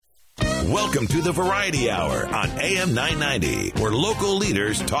Welcome to the Variety Hour on AM 990, where local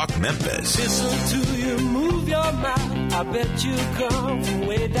leaders talk Memphis. Listen to you move your mouth. I bet you come from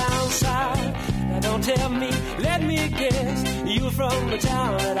way down south. Now don't tell me, let me guess. You're from the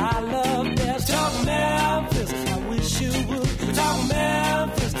town that I love best. Talk Memphis, I wish you would. Talk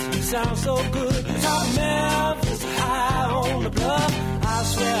Memphis, you sound so good. Talk Memphis, high on the bluff. I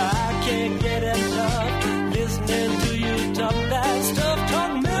swear I can't get enough. Listening to you talk that stuff.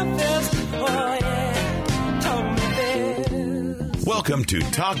 Talk Memphis, oh yeah, talk Memphis. Welcome to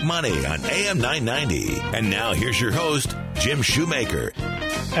Talk Money on AM 990. And now here's your host, Jim Shoemaker.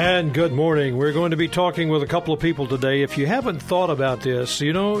 And good morning. We're going to be talking with a couple of people today. If you haven't thought about this,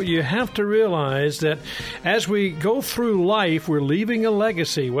 you have to realize that as we go through life, we're leaving a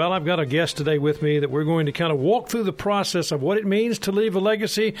legacy. Well, I've got a guest today with me that we're going to kind of walk through the process of what it means to leave a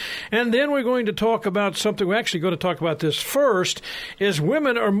legacy. And then we're going to talk about something. We're actually going to talk about this first, is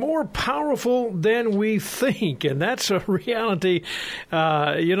women are more powerful than we think. And that's a reality,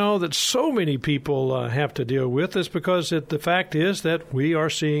 that so many people have to deal with. Is because the fact is that we are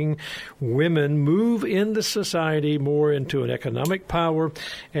seeing women move into society more into an economic power,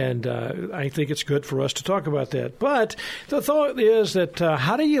 and I think it's good for us to talk about that. But the thought is that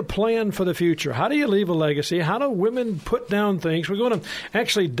how do you plan for the future? How do you leave a legacy? How do women put down things? We're going to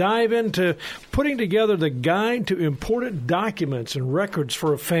actually dive into putting together the guide to important documents and records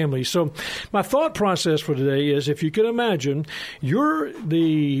for a family. So my thought process for today is, if you can imagine, you're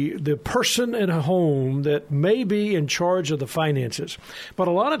the person at home that may be in charge of the finances.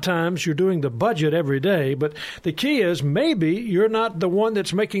 But a lot of times you're doing the budget every day, but the key is maybe you're not the one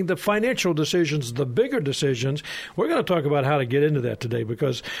that's making the financial decisions, the bigger decisions. We're going to talk about how to get into that today,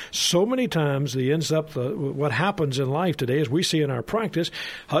 because so many times what happens in life today, as we see in our practice,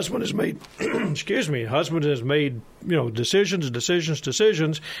 husband has made, decisions,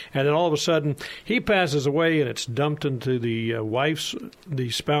 and then all of a sudden he passes away and it's dumped into the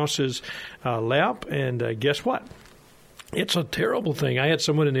spouse's lap, and guess what? It's a terrible thing. I had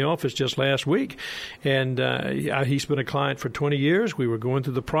someone in the office just last week, and he's been a client for 20 years. We were going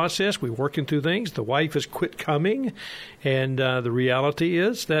through the process. We were working through things. The wife has quit coming, and the reality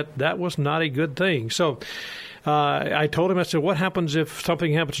is that was not a good thing. So I told him, I said, what happens if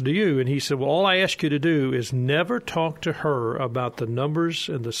something happens to you? And he said, well, all I ask you to do is never talk to her about the numbers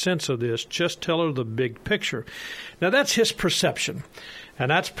and the sense of this. Just tell her the big picture. Now, that's his perception. And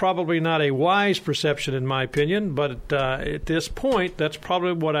that's probably not a wise perception, in my opinion, but at this point, that's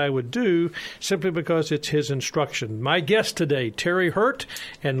probably what I would do, simply because it's his instruction. My guest today, Terry Hurt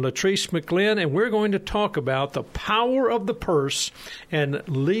and Latrice McGlynn, and we're going to talk about the power of the purse and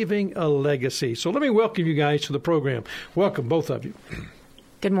leaving a legacy. So let me welcome you guys to the program. Welcome, both of you.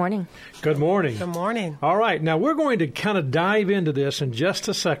 Good morning. Good morning. Good morning. All right. Now, we're going to kind of dive into this in just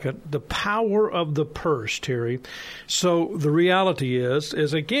a second, the power of the purse, Terry. So the reality is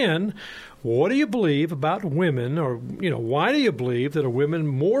again, what do you believe about women, or, why do you believe that are women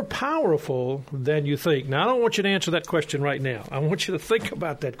more powerful than you think? Now, I don't want you to answer that question right now. I want you to think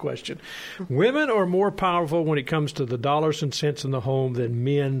about that question. Women are more powerful when it comes to the dollars and cents in the home than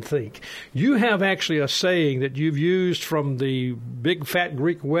men think. You have actually a saying that you've used from the Big Fat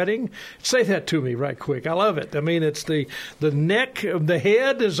Greek Wedding. Say that to me right quick. I love it. I mean, it's the neck of the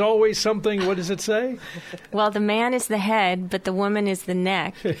head is always something. What does it say? Well, the man is the head, but the woman is the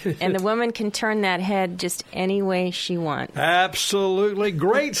neck. And the woman can turn that head just any way she wants. Absolutely.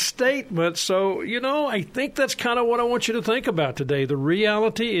 Great statement. So, I think that's kind of what I want you to think about today. The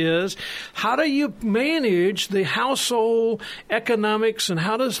reality is, how do you manage the household economics, and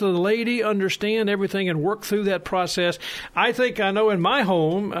how does the lady understand everything and work through that process? I know in my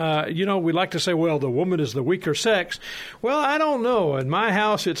home, we like to say, well, the woman is the weaker sex. Well, I don't know. In my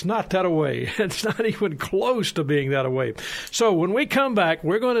house, it's not that way. It's not even close to being that way. So when we come back,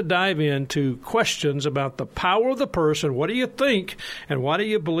 we're going to dive into questions about the power of the purse, and what do you think, and why do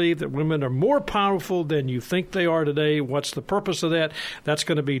you believe that women are more powerful than you think they are today? What's the purpose of that? That's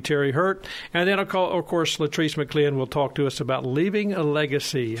going to be Terry Hurt. And then, of course, Latrice McGlynn will talk to us about leaving a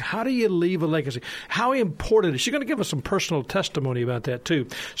legacy. How do you leave a legacy? How important is it? She's going to give us some personal testimony about that, too.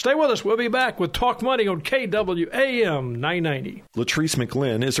 Stay with us. We'll be back with Talk Money on KWAM 990. Latrice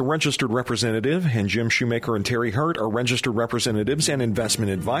McGlynn is a registered representative, and Jim Shoemaker and Terry Hurt are registered representatives and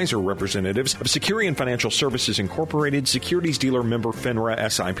investment advisor representatives representatives of Securian Financial Services Incorporated, securities dealer member FINRA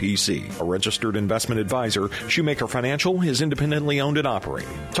SIPC. A registered investment advisor, Shoemaker Financial is independently owned and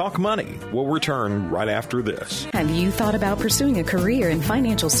operated. Talk Money will return right after this. Have you thought about pursuing a career in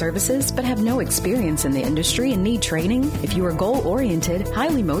financial services but have no experience in the industry and need training? If you are goal-oriented,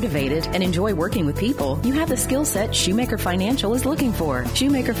 highly motivated, and enjoy working with people, you have the skill set Shoemaker Financial is looking for.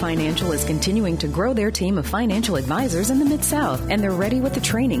 Shoemaker Financial is continuing to grow their team of financial advisors in the Mid-South, and they're ready with the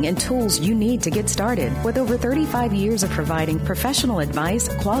training and tools you need to get started. With over 35 years of providing professional advice,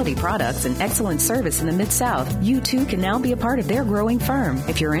 quality products, and excellent service in the Mid-South, you too can now be a part of their growing firm.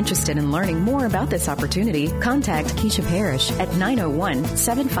 If you're interested in learning more about this opportunity, contact Keisha Parrish at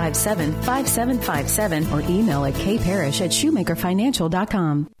 901-757-5757 or email at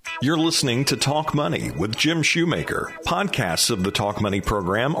kparrish@shoemakerfinancial.com. You're listening to Talk Money with Jim Shoemaker. Podcasts of the Talk Money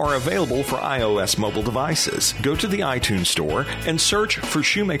program are available for iOS mobile devices. Go to the iTunes Store and search for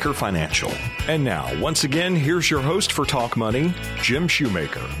Shoemaker Financial. And now, once again, here's your host for Talk Money, Jim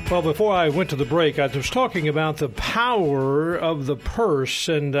Shoemaker. Well, before I went to the break, I was talking about the power of the purse,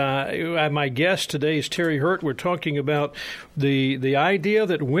 and my guest today is Terry Hurt. We're talking about the idea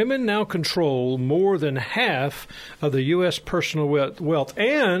that women now control more than half of the U.S. personal wealth,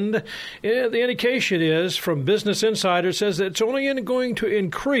 and the indication is from Business Insider says that it's only going to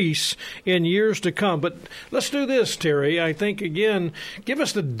increase in years to come. But let's do this, Terry. I think, again, give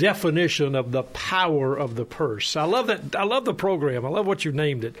us the definition of the power of the purse. I love that. I love the program. I love what you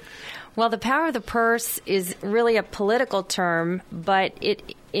named it. Well, the power of the purse is really a political term, but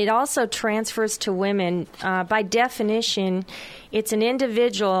it also transfers to women. By definition, it's an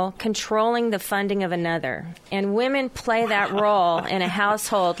individual controlling the funding of another. And women play that role in a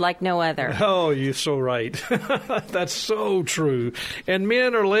household like no other. Oh, you're so right. That's so true. And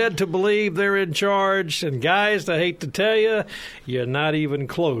men are led to believe they're in charge. And guys, I hate to tell you, you're not even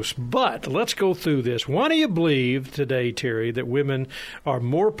close. But let's go through this. Why do you believe today, Terry, that women are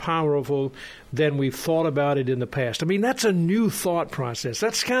more powerful than we've thought about it in the past? I mean, that's a new thought process.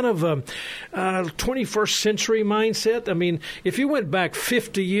 That's kind of a 21st century mindset. I mean, if you went back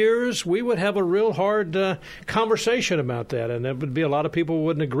 50 years, we would have a real hard conversation about that, and there would be a lot of people who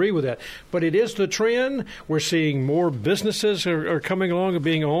wouldn't agree with that. But it is the trend. We're seeing more businesses are coming along and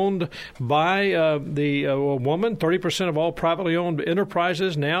being owned by a woman. 30% of all privately owned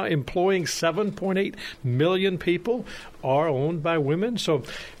enterprises now employing 7.8 million people are owned by women. So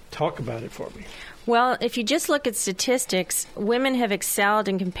talk about it for me. Well, if you just look at statistics, women have excelled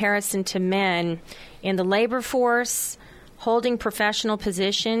in comparison to men in the labor force, holding professional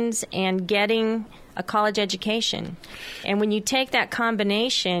positions, and getting a college education. And when you take that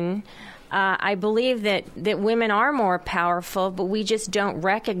combination, I believe that women are more powerful, but we just don't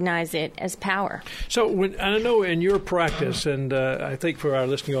recognize it as power. So I know in your practice, and I think for our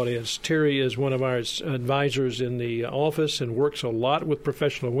listening audience, Terry is one of our advisors in the office and works a lot with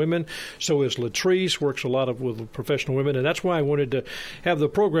professional women. So is Latrice, works a lot with professional women. And that's why I wanted to have the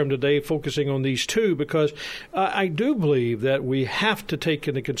program today focusing on these two, because I do believe that we have to take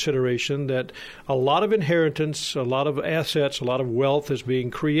into consideration that a lot of inheritance, a lot of assets, a lot of wealth is being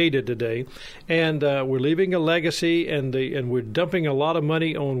created today. And we're leaving a legacy, and we're dumping a lot of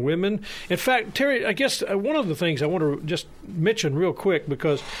money on women. In fact, Terry, I guess one of the things I want to just mention real quick,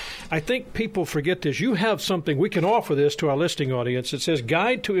 because I think people forget this. You have something, we can offer this to our listening audience. It says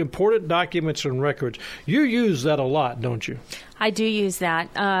Guide to Important Documents and Records. You use that a lot, don't you? I do use that.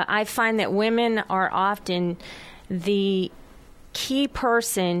 I find that women are often the key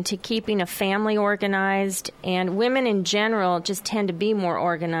person to keeping a family organized, and women in general just tend to be more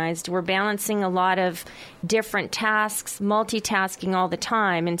organized. We're balancing a lot of different tasks, multitasking all the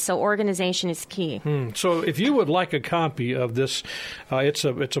time, and so organization is key. So if you would like a copy of this, it's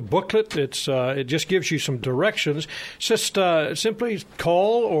a booklet. It just gives you some directions. Just simply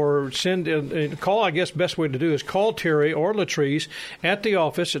call or send call. I guess best way to do is call Terry or Latrice at the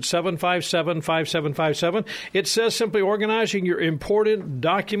office at 757-5757. It says simply organizing your important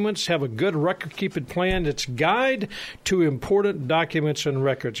documents. Have a good record-keeping plan. It's Guide to Important Documents and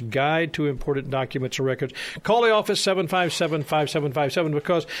Records. Guide to Important Documents and Records. Call the office 757-5757,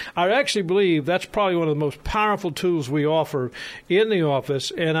 because I actually believe that's probably one of the most powerful tools we offer in the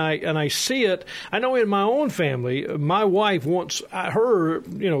office. And I see it. I know in my own family, my wife wants her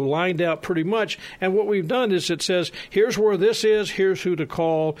lined out pretty much. And what we've done is it says, here's where this is, here's who to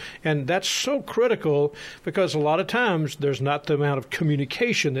call. And that's so critical, because a lot of times there's not the amount of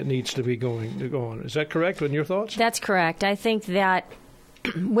communication that needs to be going on. Is that correct in your thoughts? That's correct. I think that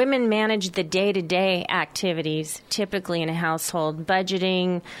women manage the day-to-day activities typically in a household,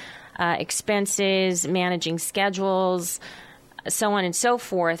 budgeting, expenses, managing schedules, so on and so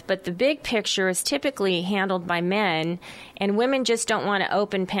forth. But the big picture is typically handled by men, and women just don't want to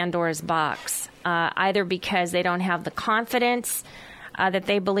open Pandora's box, either because they don't have the confidence that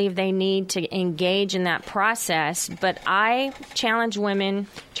they believe they need to engage in that process. But I challenge women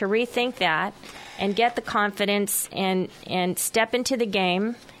to rethink that and get the confidence and step into the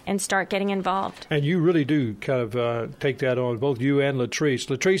game and start getting involved. And you really do kind of take that on, both you and Latrice.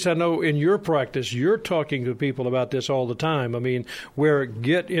 Latrice, I know in your practice, you're talking to people about this all the time. I mean, where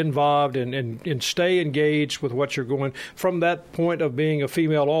get involved and stay engaged with what you're going from that point of being a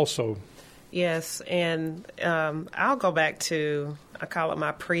female also. Yes, and I'll go back to, I call it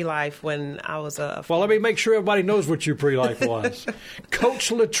my pre-life when I was a... Well, let me make sure everybody knows what your pre-life was. Coach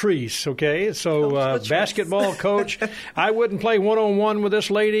Latrice, okay? So Latrice. Basketball coach. I wouldn't play one-on-one with this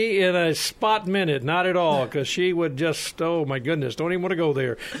lady in a spot minute, not at all, because she would just, oh, my goodness, don't even want to go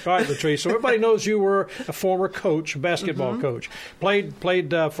there. All right, Latrice, so everybody knows you were a former coach, basketball coach. Played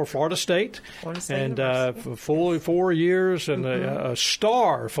for Florida State. And for full 4 years, and a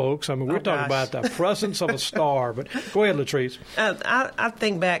star, folks. I mean, we're talking about the presence of a star. But go ahead, Latrice. I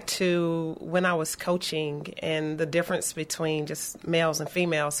think back to when I was coaching and the difference between just males and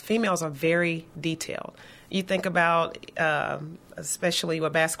females. Females are very detailed. You think about, especially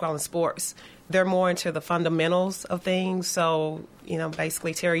with basketball and sports, they're more into the fundamentals of things. So,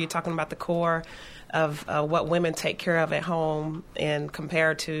 basically, Terry, you're talking about the core of what women take care of at home and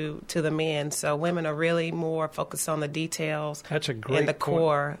compared to the men. So women are really more focused on the details. That's a great and the point.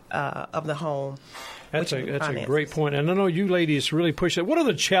 core of the home. That's a great point, and I know you ladies really push it. What are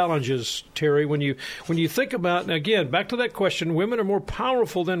the challenges, Terry, when you think about, again, back to that question, women are more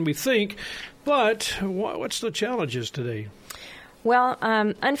powerful than we think, but what's the challenges today? Well,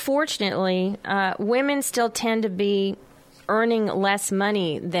 unfortunately, women still tend to be earning less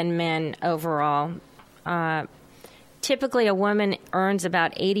money than men overall. Typically, a woman earns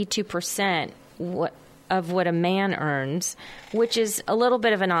about 82% of what a man earns, which is a little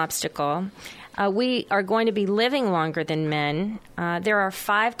bit of an obstacle. We are going to be living longer than men. There are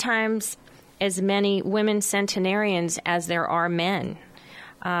 5 times as many women centenarians as there are men.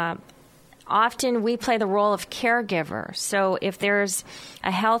 Often we play the role of caregiver. So if there's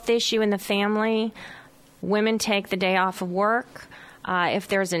a health issue in the family, women take the day off of work. If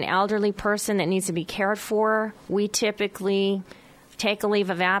there's an elderly person that needs to be cared for, we typically take a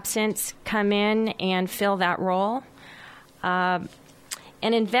leave of absence, come in, and fill that role.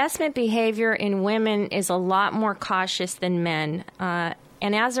 And investment behavior in women is a lot more cautious than men. And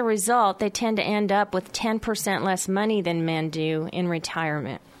as a result, they tend to end up with 10% less money than men do in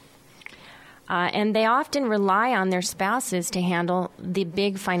retirement. And they often rely on their spouses to handle the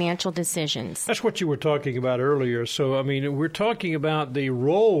big financial decisions. That's what you were talking about earlier. So, I mean, we're talking about the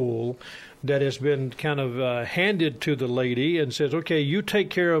role that has been kind of handed to the lady and says, okay, you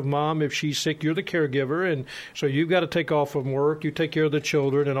take care of mom. If she's sick, you're the caregiver. And so you've got to take off from work. You take care of the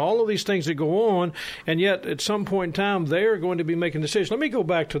children and all of these things that go on. And yet at some point in time, they're going to be making decisions. Let me go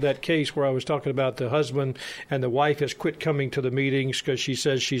back to that case where I was talking about the husband and the wife has quit coming to the meetings because she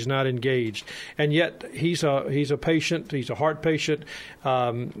says she's not engaged. And yet he's a patient. He's a heart patient.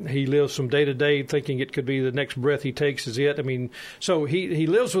 He lives from day to day thinking it could be the next breath he takes is it. I mean, so he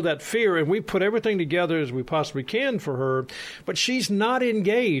lives with that fear, and we put everything together as we possibly can for her, but she's not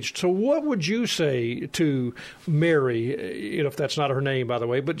engaged. So what would you say to Mary, if that's not her name, by the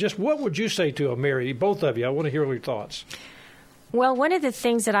way, but just what would you say to Mary, both of you? I want to hear your thoughts. Well, one of the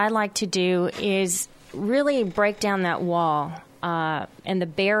things that I like to do is really break down that wall and the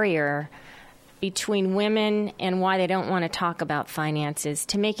barrier between women and why they don't want to talk about finances,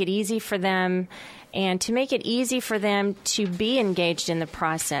 to make it easy for them and to make it easy for them to be engaged in the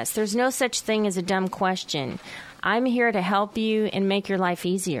process. There's no such thing as a dumb question. I'm here to help you and make your life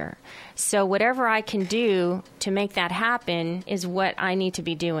easier. So whatever I can do to make that happen is what I need to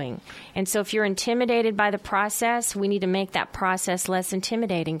be doing. And so if you're intimidated by the process, we need to make that process less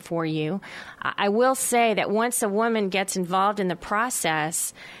intimidating for you. I will say that once a woman gets involved in the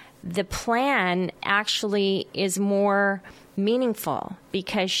process, the plan actually is more meaningful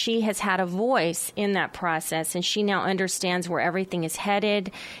because she has had a voice in that process and she now understands where everything is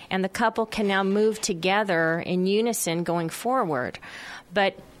headed, and the couple can now move together in unison going forward.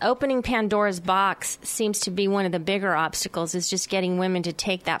 But opening Pandora's box seems to be one of the bigger obstacles, is just getting women to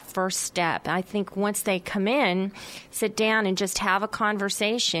take that first step. I think once they come in, sit down and just have a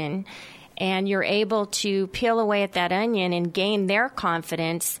conversation, and you're able to peel away at that onion and gain their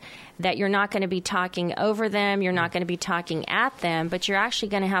confidence, that you're not going to be talking over them, you're not going to be talking at them, but you're actually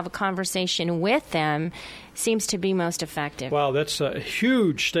going to have a conversation with them seems to be most effective. Wow, that's a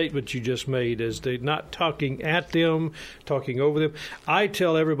huge statement you just made, is they not talking at them, talking over them. I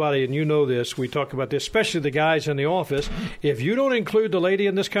tell everybody, and you know this, we talk about this, especially the guys in the office, if you don't include the lady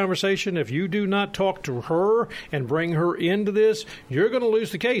in this conversation, if you do not talk to her and bring her into this, you're going to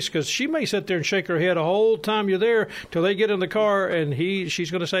lose the case, because she may sit there and shake her head the whole time you're there till they get in the car, and she's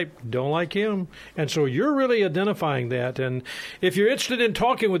going to say, don't like him. And so you're really identifying that. And if you're interested in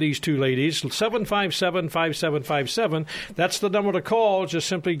talking with these two ladies, 757-5757, that's the number to call. Just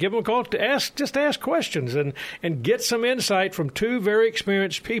simply give them a call to ask questions and get some insight from two very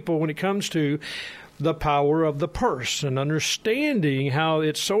experienced people when it comes to the power of the purse and understanding how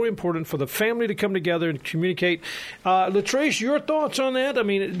it's so important for the family to come together and communicate. Latrice, your thoughts on that? I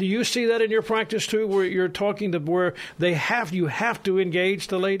mean, do you see that in your practice too, where you're talking to where you have to engage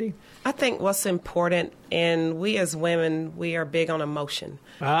the lady? I think what's important, and we as women, we are big on emotion.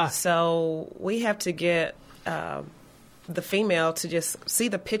 So we have to get the female to just see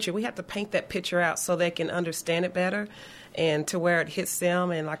the picture. We have to paint that picture out so they can understand it better and to where it hits them.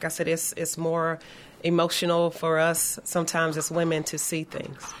 And like I said, it's more emotional for us sometimes as women to see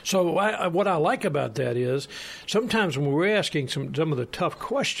things. So what I like about that is sometimes when we're asking some of the tough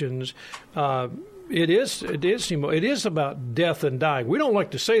questions, it is about death and dying. We don't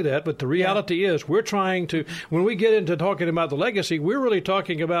like to say that, but the reality is we're trying to, when we get into talking about the legacy, we're really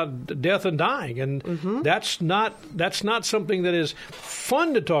talking about death and dying. And that's not something that is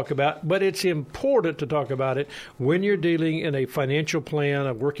fun to talk about, but it's important to talk about it when you're dealing in a financial plan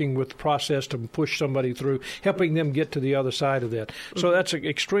of working with the process to push somebody through, helping them get to the other side of that. So that's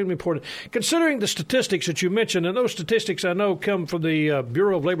extremely important. Considering the statistics that you mentioned, and those statistics I know come from the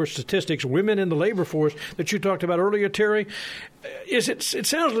Bureau of Labor Statistics, women in the labor force that you talked about earlier, Terry, it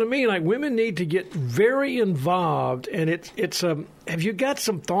sounds to me like women need to get very involved, and it's have you got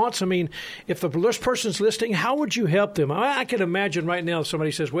some thoughts? I mean, if this person's listening, how would you help them? I can imagine right now if somebody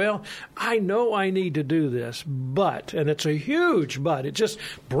says, well, I know I need to do this, but, and it's a huge but, it just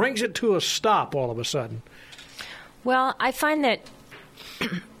brings it to a stop all of a sudden. Well, I find that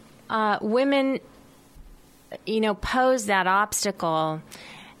women, pose that obstacle,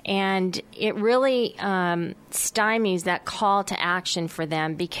 and it really stymies that call to action for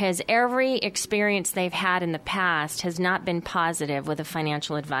them, because every experience they've had in the past has not been positive with a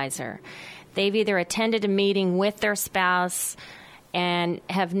financial advisor. They've either attended a meeting with their spouse and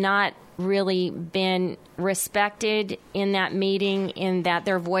have not really been respected in that meeting, in that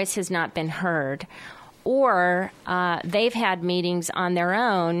their voice has not been heard, or they've had meetings on their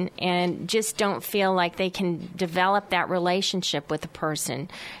own and just don't feel like they can develop that relationship with the person.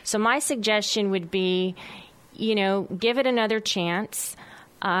 So my suggestion would be, give it another chance,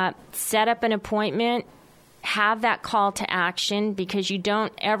 set up an appointment, have that call to action, because you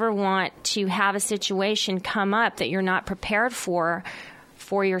don't ever want to have a situation come up that you're not prepared for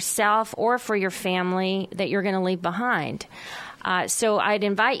yourself or for your family that you're going to leave behind. So I'd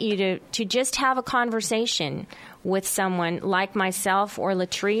invite you to just have a conversation with someone like myself or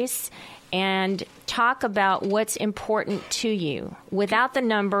Latrice and talk about what's important to you without the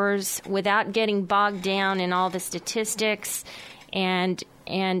numbers, without getting bogged down in all the statistics and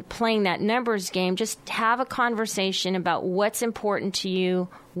playing that numbers game. Just have a conversation about what's important to you,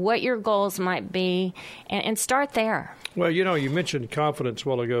 what your goals might be, and start there. Well, you mentioned confidence a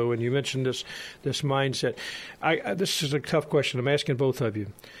while ago, and you mentioned this mindset. This is a tough question. I'm asking both of you.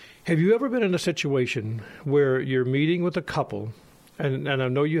 Have you ever been in a situation where you're meeting with a couple, and I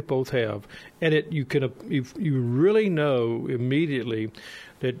know you both have, and you really know immediately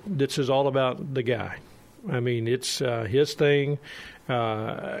that this is all about the guy? I mean, it's his thing,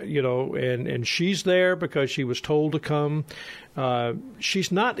 and she's there because she was told to come. She's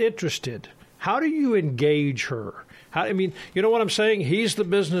not interested. How do you engage her? You know what I'm saying? He's the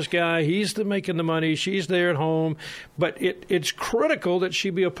business guy. He's making the money. She's there at home. But it's critical that she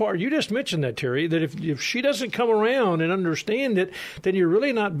be a part. You just mentioned that, Terry, that if she doesn't come around and understand it, then you're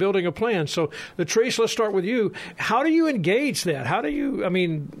really not building a plan. So, Latrice, let's start with you. How do you engage that?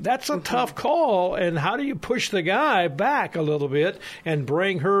 That's a tough call. And how do you push the guy back a little bit and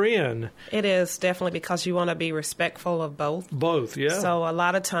bring her in? It is definitely because you want to be respectful of both. Both, yeah. So a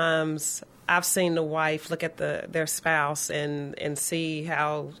lot of times I've seen the wife look at their spouse and see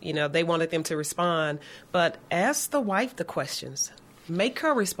how, they wanted them to respond. But ask the wife the questions. Make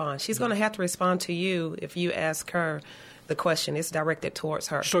her respond. She's going to have to respond to you if you ask her the question. It's directed towards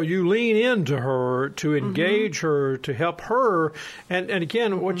her. So you lean into her to engage her, to help her. And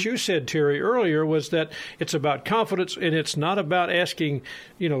again, what you said, Terry, earlier was that it's about confidence, and it's not about asking,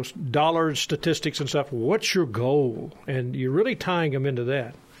 dollars, statistics and stuff. What's your goal? And you're really tying them into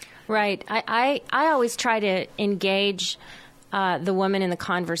that. Right. I always try to engage the woman in the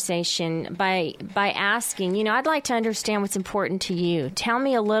conversation by asking, I'd like to understand what's important to you. Tell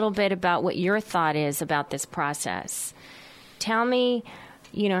me a little bit about what your thought is about this process. Tell me,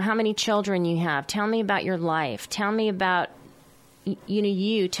 how many children you have. Tell me about your life. Tell me about,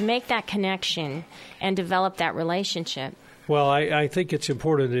 you, to make that connection and develop that relationship. Well, I think it's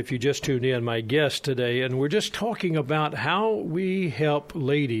important that if you just tuned in, my guest today, and we're just talking about how we help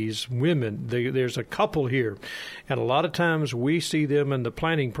ladies, women. There's a couple here, and a lot of times we see them in the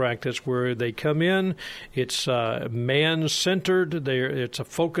planning practice where they come in, it's man-centered, it's a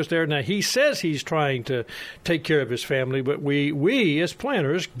focus there. Now, he says he's trying to take care of his family, but we as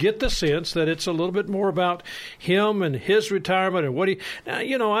planners get the sense that it's a little bit more about him and his retirement and what he...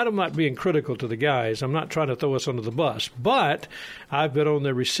 Now, I'm not being critical to the guys. I'm not trying to throw us under the bus, but I've been on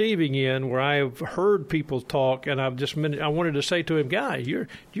the receiving end where I've heard people talk, and I wanted to say to him, Guy, you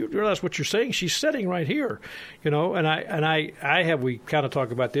realize what you're saying? She's sitting right here, and we kind of talk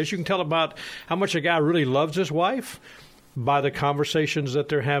about this. You can tell about how much a guy really loves his wife by the conversations that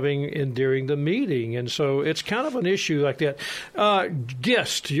they're having during the meeting. And so it's kind of an issue like that.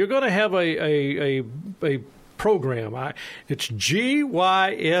 Guest, you're going to have a program. It's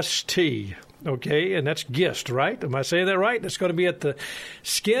GYST. Okay, and that's GIST, right? Am I saying that right? It's going to be at the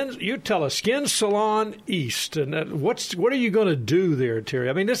Skin Salon East. And what are you going to do there,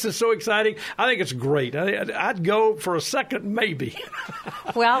 Terry? I mean, this is so exciting. I think it's great. I'd go for a second, maybe.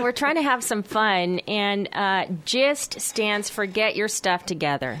 Well, we're trying to have some fun, and GIST stands for Get Your Stuff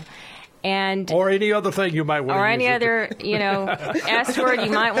Together. Or any other thing you might want to use. Or any other, S word you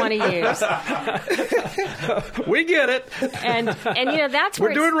might want to use. We get it. And that's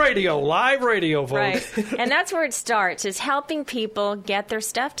where we're doing radio, live radio, folks. Right. And that's where it starts, is helping people get their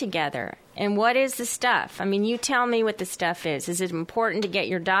stuff together. And what is the stuff? I mean, you tell me what the stuff is. Is it important to get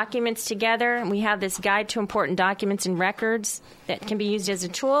your documents together? And we have this guide to important documents and records that can be used as a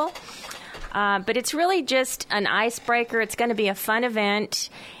tool. But it's really just an icebreaker. It's going to be a fun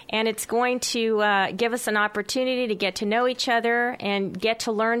event, and it's going to give us an opportunity to get to know each other and get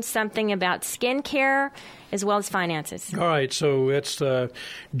to learn something about skincare as well as finances. All right, so it's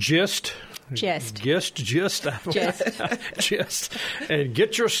GIST. Just. And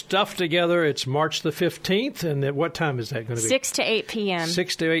get your stuff together. It's March the 15th. And at what time is that going to be? 6 to 8 p.m.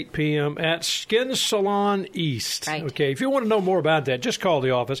 6 to 8 p.m. at Skin Salon East. Right. Okay, if you want to know more about that, just call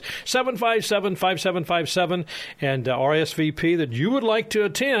the office, 757-5757, and RSVP that you would like to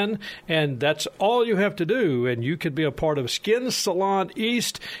attend, and that's all you have to do. And you could be a part of Skin Salon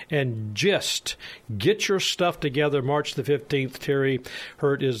East and just get your stuff together March the 15th. Terry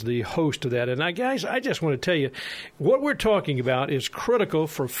Hurt is the host of that. And guys, I just want to tell you, what we're talking about is critical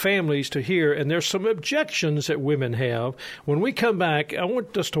for families to hear, and there's some objections that women have. When we come back, I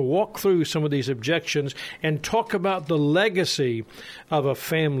want us to walk through some of these objections and talk about the legacy of a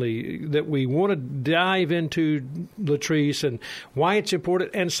family that we want to dive into, Latrice, and why it's important,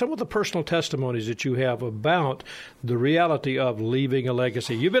 and some of the personal testimonies that you have about the reality of leaving a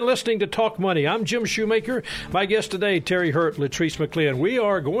legacy. You've been listening to Talk Money. I'm Jim Shoemaker. My guest today, Terry Hurt, Latrice McLean. We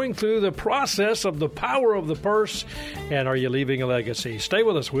are going through the process of the power of the purse, and are you leaving a legacy? Stay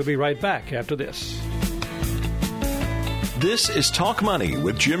with us. We'll be right back after this. This is Talk Money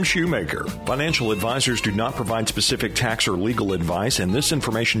with Jim Shoemaker. Financial advisors do not provide specific tax or legal advice, and this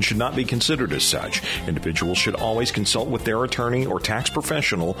information should not be considered as such. Individuals should always consult with their attorney or tax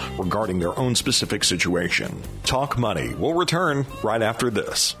professional regarding their own specific situation. Talk Money will return right after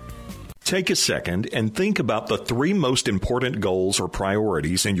this. Take a second and think about the 3 most important goals or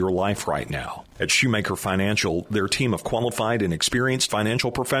priorities in your life right now. At Shoemaker Financial, their team of qualified and experienced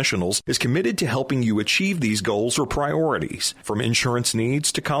financial professionals is committed to helping you achieve these goals or priorities. From insurance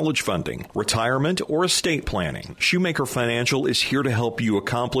needs to college funding, retirement, or estate planning, Shoemaker Financial is here to help you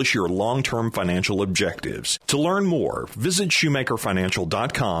accomplish your long-term financial objectives. To learn more, visit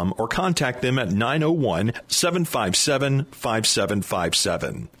ShoemakerFinancial.com or contact them at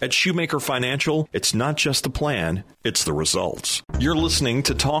 901-757-5757. At Shoemaker Financial, it's not just the plan, it's the results. You're listening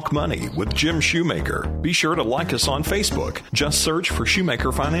to Talk Money with Jim Shoemaker. Be sure to like us on Facebook. Just search for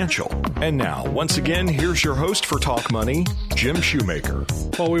Shoemaker Financial. And now, once again, here's your host for Talk Money, Jim Shoemaker.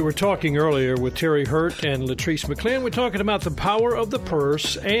 Well, we were talking earlier with Terry Hurt and Latrice McClin. We're talking about the power of the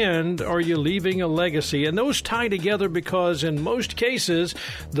purse and are you leaving a legacy? And those tie together because in most cases,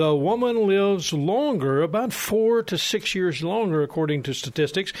 the woman lives longer, about 4 to 6 years longer, according to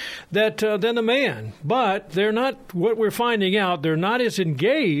statistics, than the man. But they're not, what we're finding out, they're not as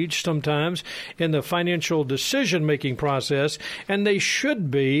engaged sometimes in the financial decision-making process, and they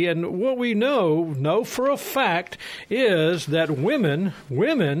should be. And what we know for a fact is that women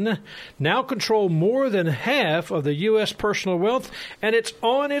now control more than half of the U.S. personal wealth, and it's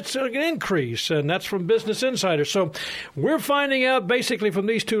on its increase, and that's from Business Insider. So we're finding out basically from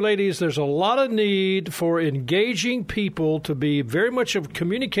these two ladies there's a lot of need for engaging people to be very much of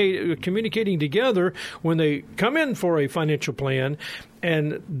communicating together when they come in for a financial plan.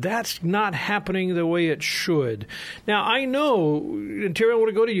 And that's not happening the way it should. Now, I know, and Terry, I want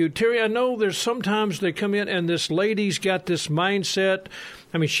to go to you. Terry, I know there's sometimes they come in and this lady's got this mindset.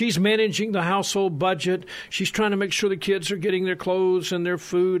 I mean, she's managing the household budget. She's trying to make sure the kids are getting their clothes and their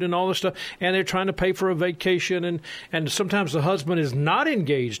food and all this stuff. And they're trying to pay for a vacation. And sometimes the husband is not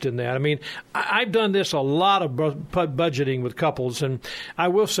engaged in that. I mean, I've done this a lot of budgeting with couples. And I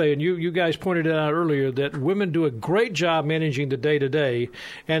will say, and you guys pointed it out earlier, that women do a great job managing the day-to-day.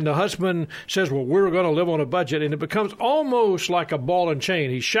 And the husband says, well, we're going to live on a budget. And it becomes almost like a ball and chain.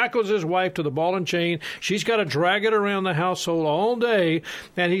 He shackles his wife to the ball and chain. She's got to drag it around the household all day.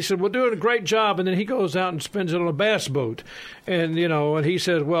 And he said, we're doing a great job. And then he goes out and spends it on a bass boat. And, and he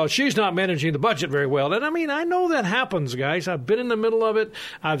says, well, she's not managing the budget very well. And I mean, I know that happens, guys. I've been in the middle of it.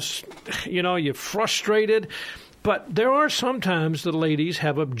 You're frustrated. But there are sometimes the ladies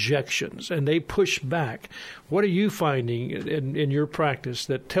have objections and they push back. What are you finding in your practice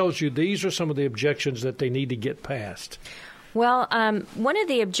that tells you these are some of the objections that they need to get past? Well, one of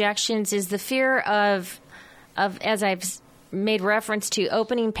the objections is the fear of as I've made reference to,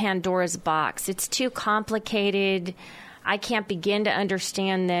 opening Pandora's box. It's too complicated. I can't begin to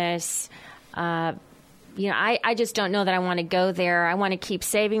understand this. I just don't know that I want to go there. I want to keep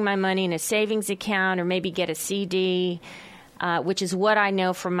saving my money in a savings account or maybe get a CD, which is what I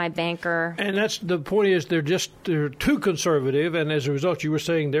know from my banker. And that's the point is they're too conservative. And as a result, you were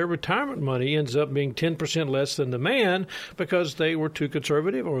saying their retirement money ends up being 10% less than the man because they were too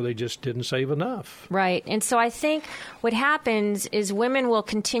conservative or they just didn't save enough. Right. And so I think what happens is women will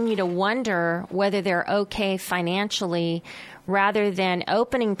continue to wonder whether they're okay financially rather than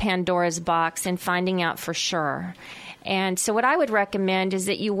opening Pandora's box and finding out for sure. And so what I would recommend is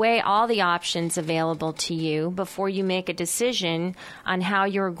that you weigh all the options available to you before you make a decision on how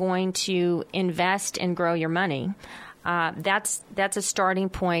you're going to invest and grow your money. That's a starting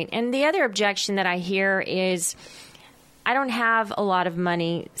point. And the other objection that I hear is, I don't have a lot of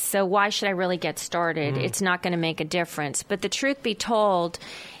money, so why should I really get started? It's not going to make a difference. But the truth be told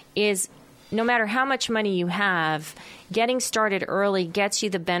is, no matter how much money you have, getting started early gets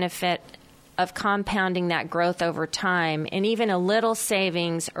you the benefit of compounding that growth over time. And even a little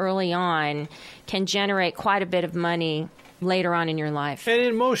savings early on can generate quite a bit of money later on in your life. And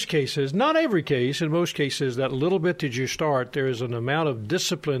in most cases, not every case, in most cases, that little bit that you start, there is an amount of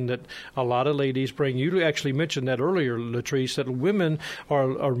discipline that a lot of ladies bring. You actually mentioned that earlier, Latrice, that women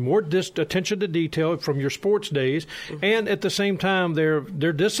are more attention to detail from your sports days, and at the same time, they're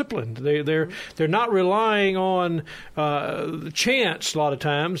disciplined. They're not relying on chance a lot of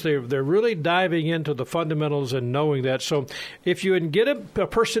times. They're really diving into the fundamentals and knowing that. So if you get a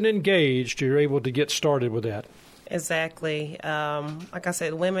person engaged, you're able to get started with that. Exactly. Like I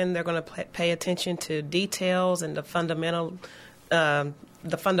said, women, they're going to pay attention to details and the fundamentals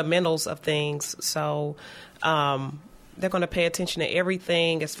of things. So they're going to pay attention to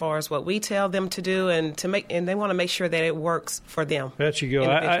everything as far as what we tell them to do, and they want to make sure that it works for them. There you go.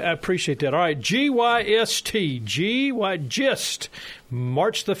 I appreciate that. All right, GYST,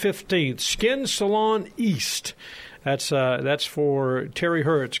 March the 15th, Skin Salon East. That's for Terry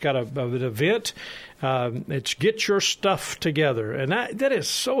Hurt. It's got an event. It's Get Your Stuff Together. And that is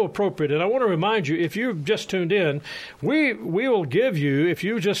so appropriate. And I want to remind you, if you've just tuned in, we will give you, if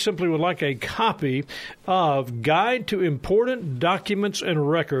you just simply would like a copy of Guide to Important Documents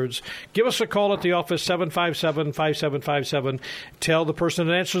and Records, give us a call at the office, 757-5757. Tell the person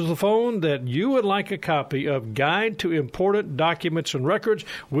that answers the phone that you would like a copy of Guide to Important Documents and Records.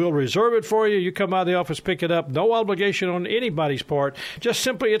 We'll reserve it for you. You come by the office, pick it up. No obligation on anybody's part. Just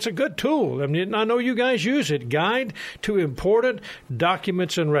simply, it's a good tool. I mean, I know you guys use it. Guide to Important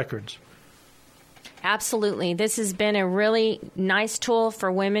Documents and Records. Absolutely. This has been a really nice tool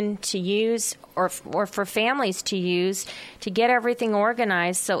for women to use or for families to use to get everything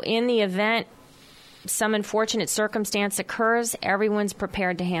organized. So in the event some unfortunate circumstance occurs, everyone's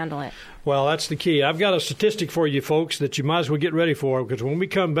prepared to handle it. Well, that's the key. I've got a statistic for you folks that you might as well get ready for, because when we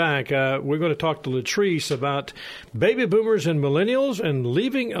come back, we're going to talk to Latrice about baby boomers and millennials and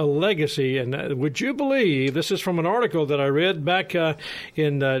leaving a legacy. And would you believe, this is from an article that I read back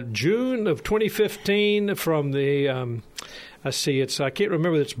in June of 2015 from the... I can't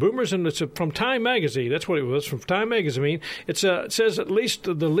remember. It's Boomers, and it's from Time Magazine. That's what it was, from Time Magazine. It says at least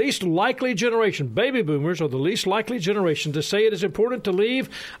the least likely generation, baby boomers, are the least likely generation to say it is important to leave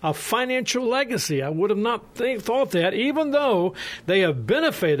a financial legacy. I would have not thought that, even though they have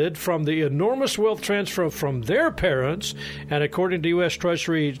benefited from the enormous wealth transfer from their parents. And according to U.S.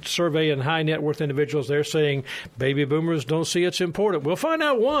 Treasury survey and high net worth individuals, they're saying baby boomers don't see it's important. We'll find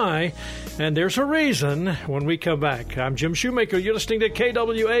out why, and there's a reason when we come back. I'm Jim Shoemaker. You're listening to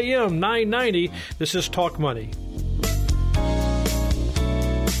KWAM 990. This is Talk Money.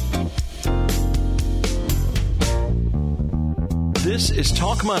 This is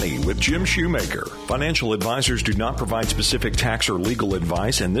Talk Money with Jim Shoemaker. Financial advisors do not provide specific tax or legal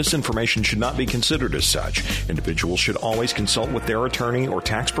advice, and this information should not be considered as such. Individuals should always consult with their attorney or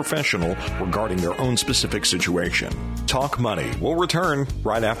tax professional regarding their own specific situation. Talk Money will return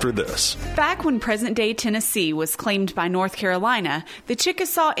right after this. Back when present-day Tennessee was claimed by North Carolina, the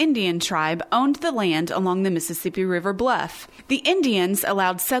Chickasaw Indian tribe owned the land along the Mississippi River bluff. The Indians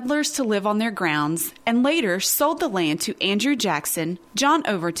allowed settlers to live on their grounds and later sold the land to Andrew Jackson, John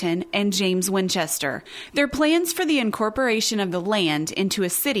Overton, and James Winchester. Their plans for the incorporation of the land into a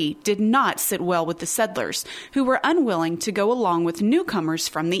city did not sit well with the settlers, who were unwilling to go along with newcomers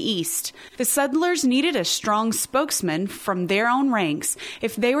from the east. The settlers needed a strong spokesman from their own ranks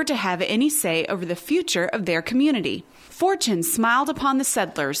if they were to have any say over the future of their community. Fortune smiled upon the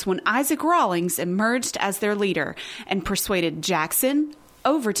settlers when Isaac Rawlings emerged as their leader and persuaded Jackson,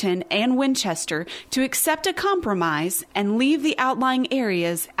 Overton, and Winchester to accept a compromise and leave the outlying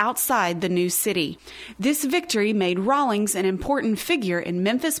areas outside the new city. This victory made Rawlings an important figure in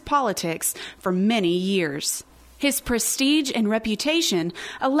Memphis politics for many years. His prestige and reputation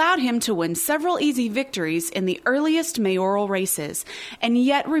allowed him to win several easy victories in the earliest mayoral races, and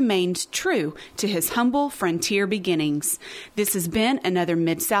yet remained true to his humble frontier beginnings. This has been another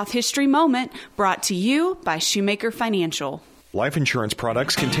Mid-South History Moment brought to you by Shoemaker Financial. Life insurance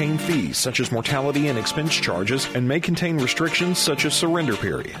products contain fees such as mortality and expense charges and may contain restrictions such as surrender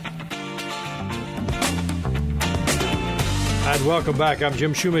period. And welcome back. I'm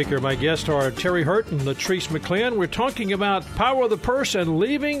Jim Shoemaker. My guests are Terry Hurt and Latrice McClan. We're talking about power of the purse and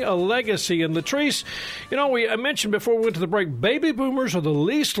leaving a legacy. And Latrice, I mentioned before we went to the break, baby boomers are the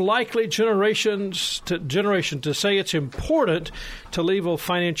least likely generation to say it's important to leave a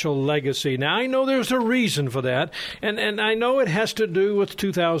financial legacy. Now, I know there's a reason for that, and I know it has to do with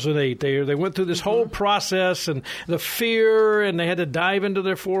 2008. They went through this whole process and the fear, and they had to dive into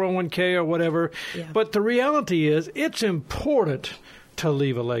their 401k or whatever. Yeah. But the reality is it's important to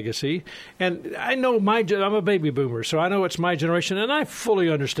leave a legacy. And I know I'm a baby boomer, so I know it's my generation, and I fully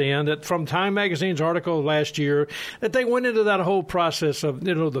understand that from Time Magazine's article last year that they went into that whole process of,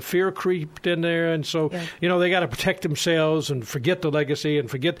 the fear creeped in there, and so, they got to protect themselves and forget the legacy and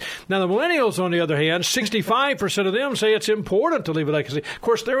forget. Now, the millennials, on the other hand, 65% of them say it's important to leave a legacy. Of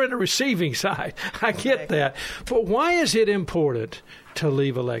course, they're in the receiving side. I get that. But why is it important to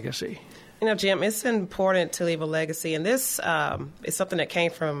leave a legacy? Jim, it's important to leave a legacy, and this is something that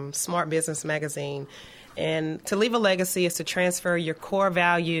came from Smart Business Magazine. And to leave a legacy is to transfer your core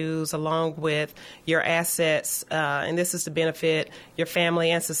values along with your assets, and this is to benefit your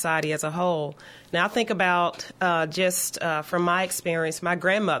family and society as a whole. Now, I think about from my experience, my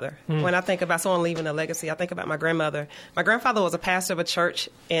grandmother. When I think about someone leaving a legacy, I think about my grandmother. My grandfather was a pastor of a church,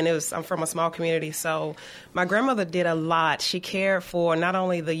 and I'm from a small community, so my grandmother did a lot. She cared for not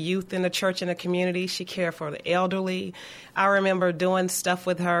only the youth in the church and the community, she cared for the elderly. I remember doing stuff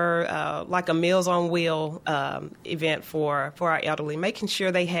with her, like a Meals on Wheel event for our elderly, making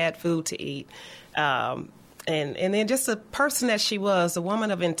sure they had food to eat. And then just the person that she was, the woman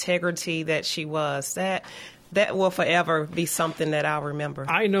of integrity that she was, that that will forever be something that I'll remember.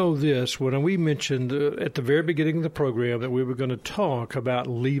 I know this, when we mentioned at the very beginning of the program that we were going to talk about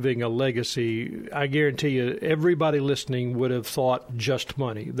leaving a legacy, I guarantee you everybody listening would have thought just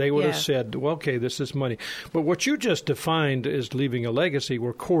money. They would have said, well, okay, this is money. But what you just defined as leaving a legacy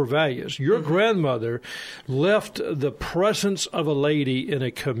were core values. Your grandmother left the presence of a lady in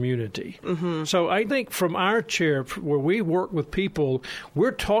a community. So I think from our chair, where we work with people,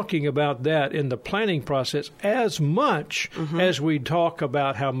 we're talking about that in the planning process as much as we talk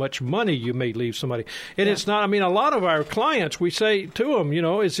about how much money you may leave somebody. And it's not, I mean, a lot of our clients, we say to them, you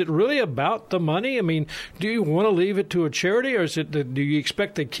know, is it really about the money? I mean, do you want to leave it to a charity, or is it, do you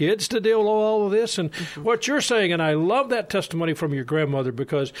expect the kids to deal with all of this? And what you're saying, and I love that testimony from your grandmother,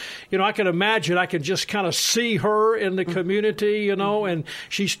 because, you know, I can imagine, I can just kind of see her in the community, you know, and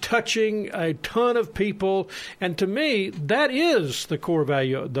she's touching a ton of people. And to me, that is the core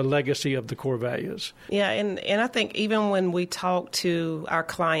value, the legacy of the core values. Yeah, and I think even when we talk to our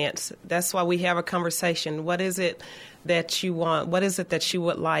clients, that's why we have a conversation. What is it that you want? What is it that you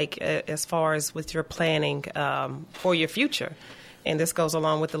would like as far as with your planning for your future? And this goes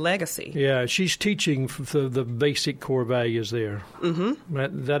along with the legacy. Yeah, she's teaching the basic core values there.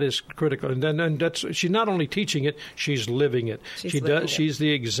 That is critical. And that's, she's not only teaching it, she's living it. She's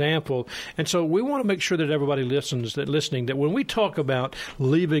the example. And so we want to make sure that everybody listening, that when we talk about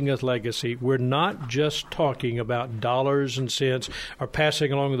leaving a legacy, we're not just talking about dollars and cents or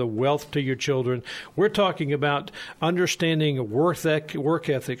passing along the wealth to your children. We're talking about understanding work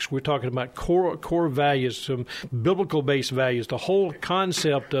ethics. We're talking about core values, some biblical-based values, the whole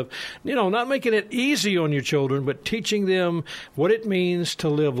concept of, you know, not making it easy on your children, but teaching them what it means to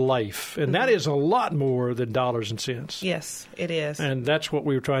live life. And that is a lot more than dollars and cents. Yes, it is. And that's what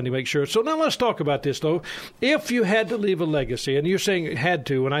we were trying to make sure. So now let's talk about this, though. If you had to leave a legacy, and you're saying had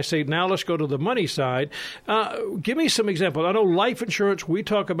to, and I say now let's go to the money side, give me some examples. I know life insurance, we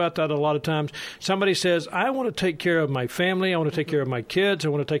talk about that a lot of times. Somebody says, I want to take care of my family, I want to take care of my kids, I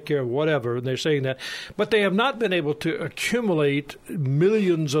want to take care of whatever, and they're saying that. But they have not been able to accumulate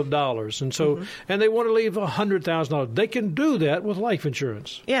millions of dollars, and so and they want to leave $100,000. They can do that with life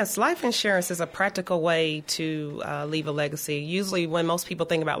insurance. Yes, life insurance is a practical way to leave a legacy. Usually when most people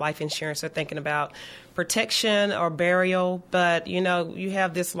think about life insurance, they're thinking about protection or burial, but you know, you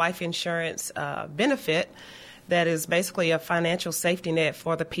have this life insurance benefit that is basically a financial safety net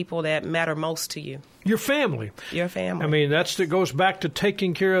for the people that matter most to you. Your family. Your family. I mean, that goes back to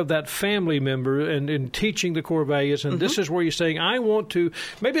taking care of that family member and teaching the core values. And this is where you're saying, I want to,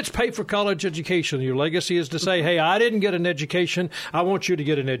 maybe it's pay for college education. Your legacy is to say, hey, I didn't get an education. I want you to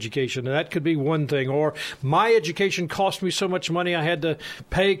get an education. And that could be one thing. Or my education cost me so much money, I had to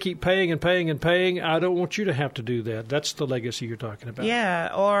keep paying and paying and paying. I don't want you to have to do that. That's the legacy you're talking about.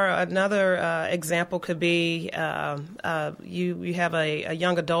 Yeah. Or another example could be you have a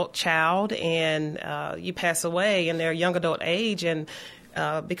young adult child, and you pass away in their young adult age, and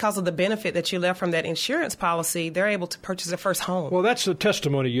because of the benefit that you left from that insurance policy, they're able to purchase their first home. Well, that's the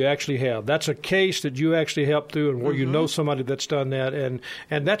testimony you actually have. That's a case that you actually helped through, and where you know somebody that's done that, and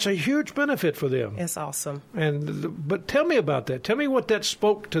that's a huge benefit for them. It's awesome. But tell me about that. Tell me what that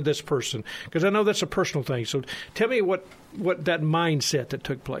spoke to this person, because I know that's a personal thing. So tell me what that mindset that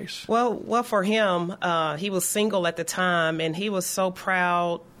took place. Well, for him, he was single at the time, and he was so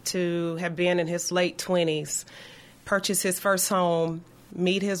proud to have been in his late 20s, purchase his first home,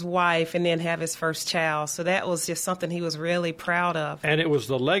 meet his wife, and then have his first child. So that was just something he was really proud of. And it was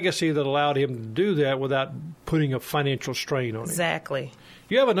the legacy that allowed him to do that without putting a financial strain on him. Exactly.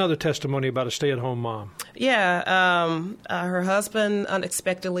 You have another testimony about a stay-at-home mom. Yeah. Her husband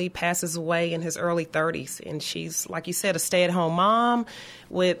unexpectedly passes away in his early 30s. And she's, like you said, a stay-at-home mom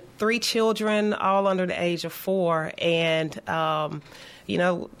with 3 children, all under the age of 4. And, you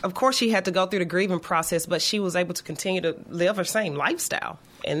know, of course she had to go through the grieving process, but she was able to continue to live her same lifestyle.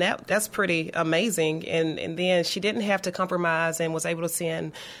 And that's pretty amazing. And then she didn't have to compromise and was able to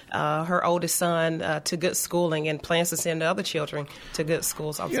send her oldest son to good schooling, and plans to send the other children to good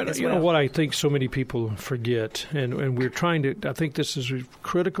schools as well. You know what I think so many people forget, and we're trying to, I think this is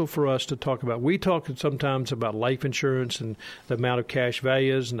critical for us to talk about. We talk sometimes about life insurance and the amount of cash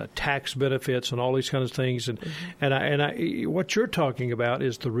values and the tax benefits and all these kinds of things. And what you're talking about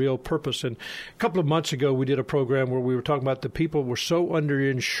is the real purpose. And a couple of months ago, we did a program where we were talking about the people were so under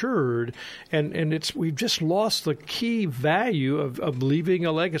insured, and we've just lost the key value of leaving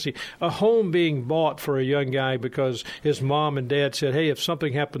a legacy. A home being bought for a young guy because his mom and dad said, "Hey, if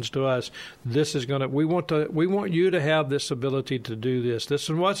something happens to us, this is going to we want you to have this ability to do this." This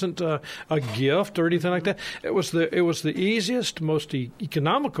wasn't a gift or anything like that. It was the easiest, most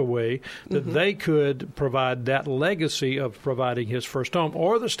economical way that they could provide that legacy of providing his first home,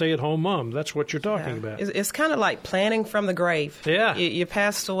 or the stay-at-home mom. That's what you're talking about. It's kind of like planning from the grave. Yeah. You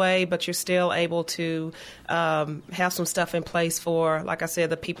passed away, but you're still able to have some stuff in place for, like I said,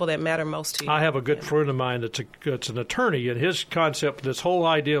 the people that matter most to you. I have a good friend of mine that's an attorney, and his concept, this whole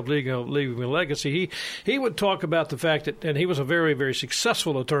idea of leaving a legacy, he would talk about the fact that, and he was a very, very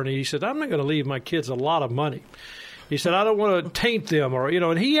successful attorney. He said, "I'm not going to leave my kids a lot of money." He said, "I don't want to taint them,"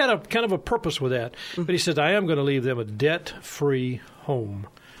 and he had a kind of a purpose with that. But he said, "I am going to leave them a debt-free home."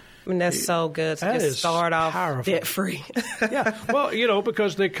 I mean, that's so good to just start off debt-free. Yeah, well,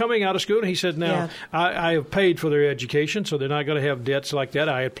 because they're coming out of school, and he said, now, I have paid for their education, so they're not going to have debts like that.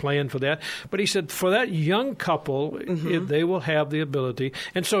 I had planned for that. But he said, for that young couple, they will have the ability.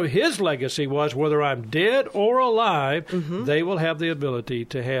 And so his legacy was, whether I'm dead or alive, they will have the ability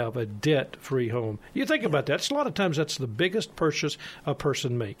to have a debt-free home. You think about that. A lot of times that's the biggest purchase a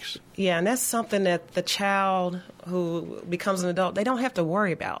person makes. Yeah, and that's something that the child who becomes an adult, they don't have to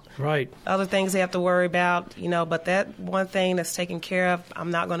worry about. Right. Other things they have to worry about, but that one thing that's taken care of, I'm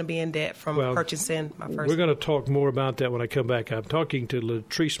not going to be in debt from purchasing my first. We're going to talk more about that when I come back. I'm talking to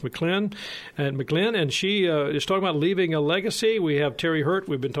Latrice McGlynn, and she is talking about leaving a legacy. We have Terry Hurt.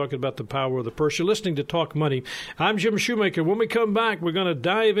 We've been talking about the power of the purse. You're listening to Talk Money. I'm Jim Shoemaker. When we come back, we're going to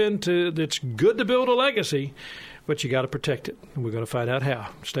dive into it's good to build a legacy, but you got to protect it. And we're going to find out how.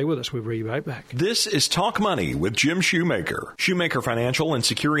 Stay with us. We'll be right back. This is Talk Money with Jim Shoemaker. Shoemaker Financial and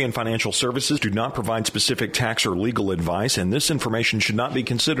Securian Financial Services do not provide specific tax or legal advice, and this information should not be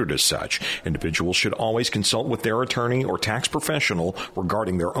considered as such. Individuals should always consult with their attorney or tax professional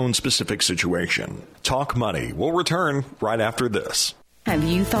regarding their own specific situation. Talk Money will return right after this. Have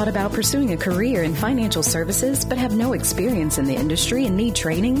you thought about pursuing a career in financial services but have no experience in the industry and need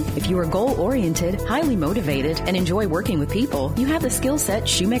training? If you are goal-oriented, highly motivated, and enjoy working with people, you have the skill set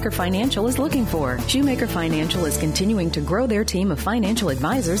Shoemaker Financial is looking for. Shoemaker Financial is continuing to grow their team of financial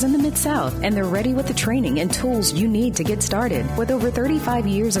advisors in the Mid-South, and they're ready with the training and tools you need to get started. With over 35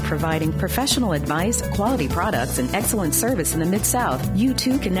 years of providing professional advice, quality products, and excellent service in the Mid-South, you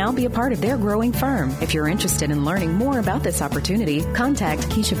too can now be a part of their growing firm. If you're interested in learning more about this opportunity, contact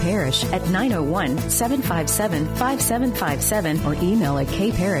Keisha Parrish at 901-757-5757 or email at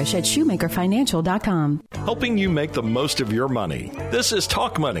kparrish@shoemakerfinancial.com. Helping you make the most of your money. This is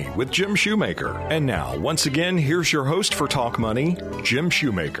Talk Money with Jim Shoemaker. And now, once again, here's your host for Talk Money, Jim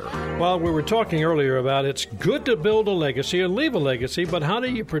Shoemaker. Well, we were talking earlier about it's good to build a legacy or leave a legacy, but how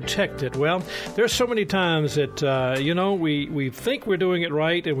do you protect it? Well, there's so many times that, we think we're doing it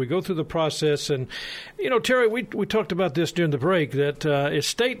right, and we go through the process. And, Terry, we talked about this during the break, that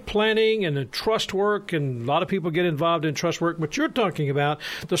estate planning and the trust work, and a lot of people get involved in trust work, but you're talking about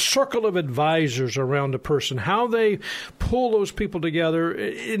the circle of advisors around a person, how they pull those people together.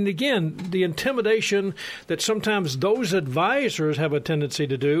 And again, the intimidation that sometimes those advisors have a tendency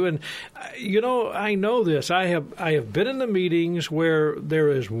to do. And, I know this. I have been in the meetings where there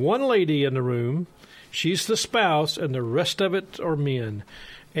is one lady in the room, she's the spouse, and the rest of it are men.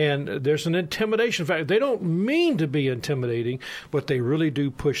 And there's an intimidation factor. They don't mean to be intimidating, but they really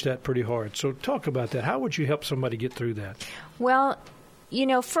do push that pretty hard. So talk about that. How would you help somebody get through that? Well,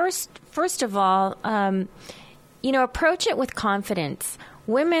 first of all, approach it with confidence.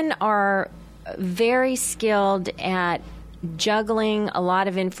 Women are very skilled at juggling a lot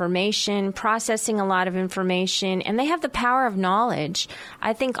of information, processing a lot of information, and they have the power of knowledge.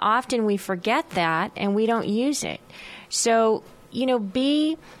 I think often we forget that and we don't use it. So,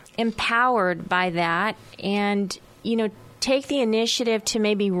 be empowered by that and, take the initiative to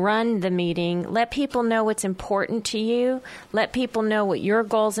maybe run the meeting. Let people know what's important to you. Let people know what your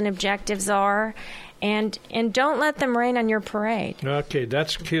goals and objectives are. And don't let them rain on your parade. Okay,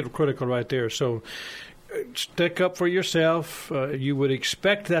 that's critical right there. So stick up for yourself. You would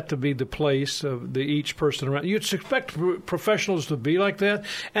expect that to be the place of each person around. You'd expect professionals to be like that,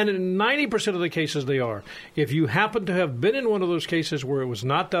 and in 90% of the cases they are. If you happen to have been in one of those cases where it was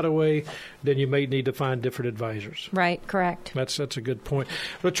not that way, then you may need to find different advisors. Right, correct. That's a good point.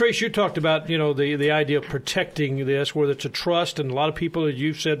 Latrice, you talked about the idea of protecting this, whether it's a trust, and a lot of people, as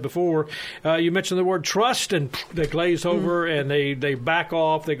you've said before, you mentioned the word trust, and they glaze over and they back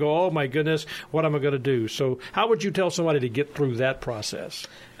off. They go, oh my goodness, what am I going to do? do. So how would you tell somebody to get through that process?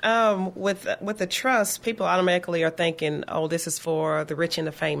 With the trust, people automatically are thinking, oh, this is for the rich and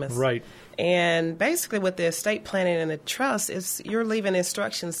the famous. Right. And basically with the estate planning and the trust, you're leaving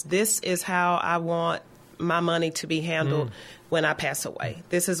instructions. This is how I want my money to be handled when I pass away.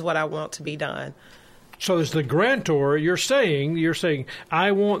 This is what I want to be done. So as the grantor, you're saying,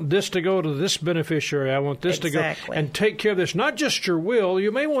 I want this to go to this beneficiary. I want this to go and take care of this. Not just your will.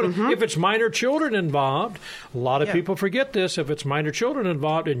 You may want to, if it's minor children involved, a lot of people forget this. If it's minor children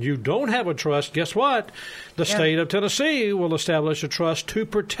involved and you don't have a trust, guess what? The state of Tennessee will establish a trust to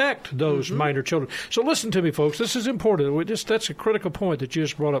protect those minor children. So listen to me, folks. This is important. That's a critical point that you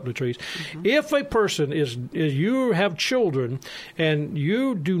just brought up, Latrice. If a person you have children and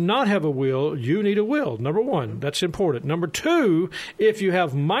you do not have a will, you need a will. Number one, that's important. Number two, if you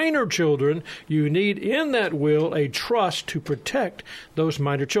have minor children, you need in that will a trust to protect those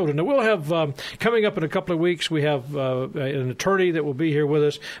minor children. Now, we'll have, coming up in a couple of weeks, we have an attorney that will be here with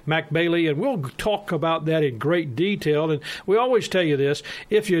us, Mac Bailey, and we'll talk about that in great detail. And we always tell you this,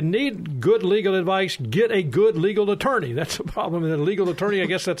 if you need good legal advice, get a good legal attorney. That's the problem. And a legal attorney, I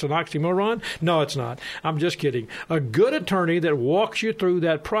guess that's an oxymoron. No, it's not. I'm just kidding. A good attorney that walks you through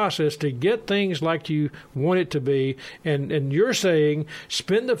that process to get things like you want it to be. And you're saying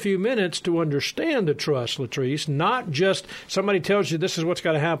spend a few minutes to understand the trust, Latrice, not just somebody tells you this is what's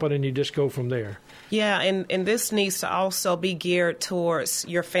got to happen and you just go from there. Yeah, and this needs to also be geared towards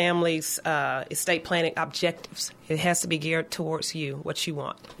your family's estate planning objectives. It has to be geared towards you, what you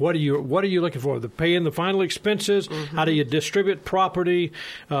want. What are you looking for? Paying the final expenses? How do you distribute property?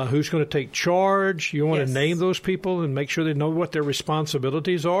 Who's going to take charge? You want to name those people and make sure they know what their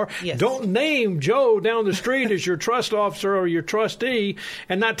responsibilities are. Yes. Don't name Joe down the street as your trust officer or your trustee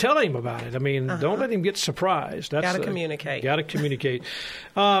and not tell him about it. I mean, don't let him get surprised. Got to communicate. Got to communicate.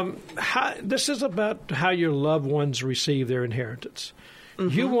 This is about how your loved ones receive their inheritance.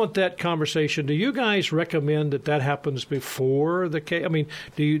 You want that conversation. Do you guys recommend that happens before the case? I mean,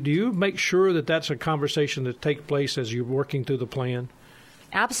 do you make sure that that's a conversation that takes place as you're working through the plan?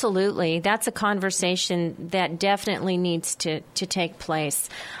 Absolutely. That's a conversation that definitely needs to take place.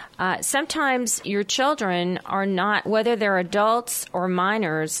 Sometimes your children are not, whether they're adults or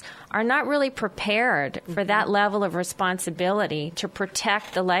minors, are not really prepared for that level of responsibility to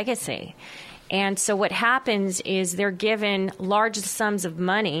protect the legacy. And so what happens is they're given large sums of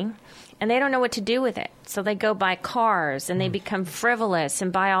money, and they don't know what to do with it. So they go buy cars, and they become frivolous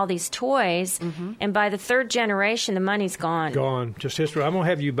and buy all these toys. And by the third generation, the money's gone. Gone. Just history. I'm going to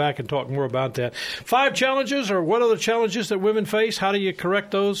have you back and talk more about that. 5 challenges, or what are the challenges that women face? How do you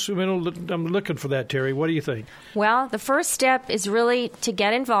correct those? I mean, I'm looking for that, Terry. What do you think? Well, the first step is really to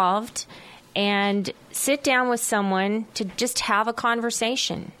get involved and sit down with someone to just have a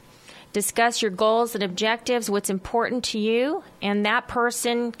conversation. Discuss your goals and objectives, what's important to you, and that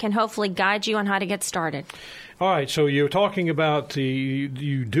person can hopefully guide you on how to get started. All right, so you're talking about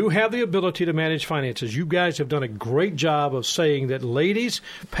you do have the ability to manage finances. You guys have done a great job of saying that, ladies,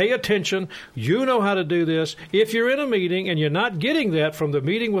 pay attention. You know how to do this. If you're in a meeting and you're not getting that from the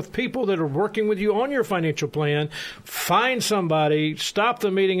meeting with people that are working with you on your financial plan, find somebody, stop the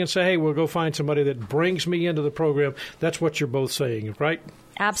meeting and say, hey, we'll go find somebody that brings me into the program. That's what you're both saying, right?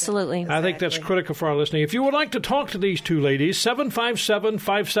 Absolutely. I think that's critical for our listening. If you would like to talk to these two ladies,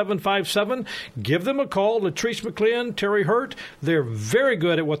 757-5757, give them a call. Latrice McLean, Terry Hurt, they're very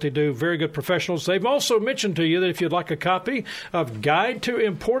good at what they do, very good professionals. They've also mentioned to you that if you'd like a copy of Guide to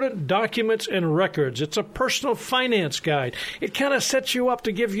Important Documents and Records, it's a personal finance guide. It kind of sets you up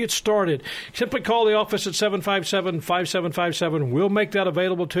to give you started. Simply call the office at 757-5757. We'll make that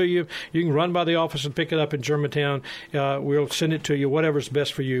available to you. You can run by the office and pick it up in Germantown. We'll send it to you, whatever's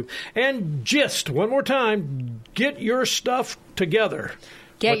best for you. And just one more time, get your stuff together.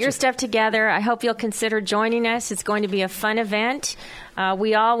 Get your stuff together. I hope you'll consider joining us. It's going to be a fun event.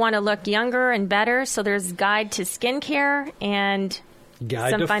 We all want to look younger and better, so there's a guide to skincare and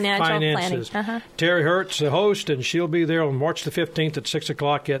Guide some to financial Finances. planning. Terry Hertz, the host, and she'll be there on March the 15th at 6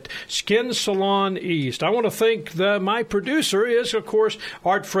 o'clock at Skin Salon East. I want to thank my producer is, of course,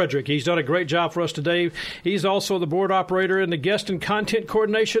 Art Frederick. He's done a great job for us today. He's also the board operator, and the guest and content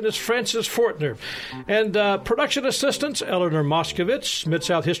coordination is Francis Fortner. And production assistants, Eleanor Moskowitz.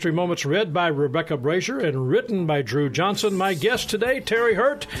 Mid-South History Moments read by Rebecca Brazier and written by Drew Johnson. My guest today, Terry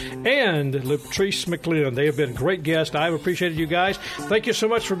Hurt and Latrice McLean. They have been great guests. I've appreciated you guys. Thank you so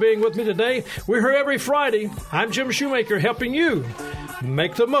much for being with me today. We're here every Friday. I'm Jim Shoemaker, helping you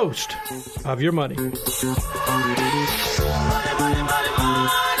make the most of your money. Money, money, money,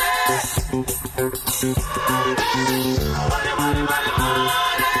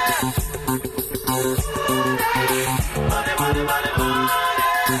 money.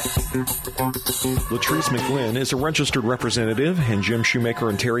 Latrice McGlynn is a registered representative, and Jim Shoemaker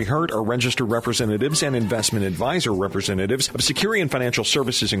and Terry Hurt are registered representatives and investment advisor representatives of Securian Financial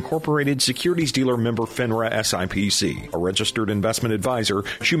Services Incorporated, securities dealer member FINRA SIPC. A registered investment advisor,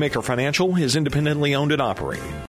 Shoemaker Financial is independently owned and operated.